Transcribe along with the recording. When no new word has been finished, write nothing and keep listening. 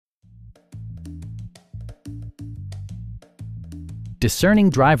Discerning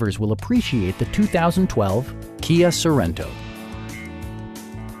drivers will appreciate the 2012 Kia Sorento.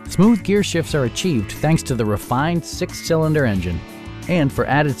 Smooth gear shifts are achieved thanks to the refined 6-cylinder engine. And for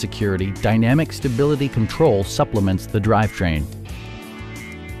added security, dynamic stability control supplements the drivetrain.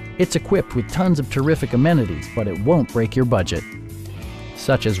 It's equipped with tons of terrific amenities, but it won't break your budget,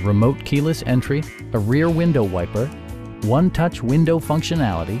 such as remote keyless entry, a rear window wiper, one-touch window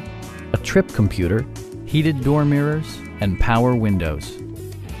functionality, a trip computer, heated door mirrors, and power windows.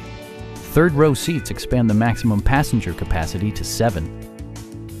 Third-row seats expand the maximum passenger capacity to 7.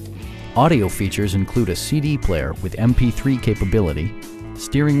 Audio features include a CD player with MP3 capability,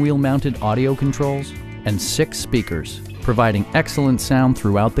 steering wheel mounted audio controls, and 6 speakers, providing excellent sound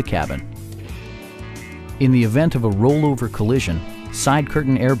throughout the cabin. In the event of a rollover collision, side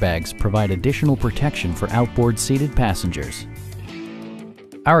curtain airbags provide additional protection for outboard seated passengers.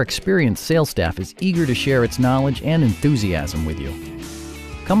 Our experienced sales staff is eager to share its knowledge and enthusiasm with you.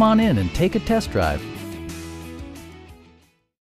 Come on in and take a test drive.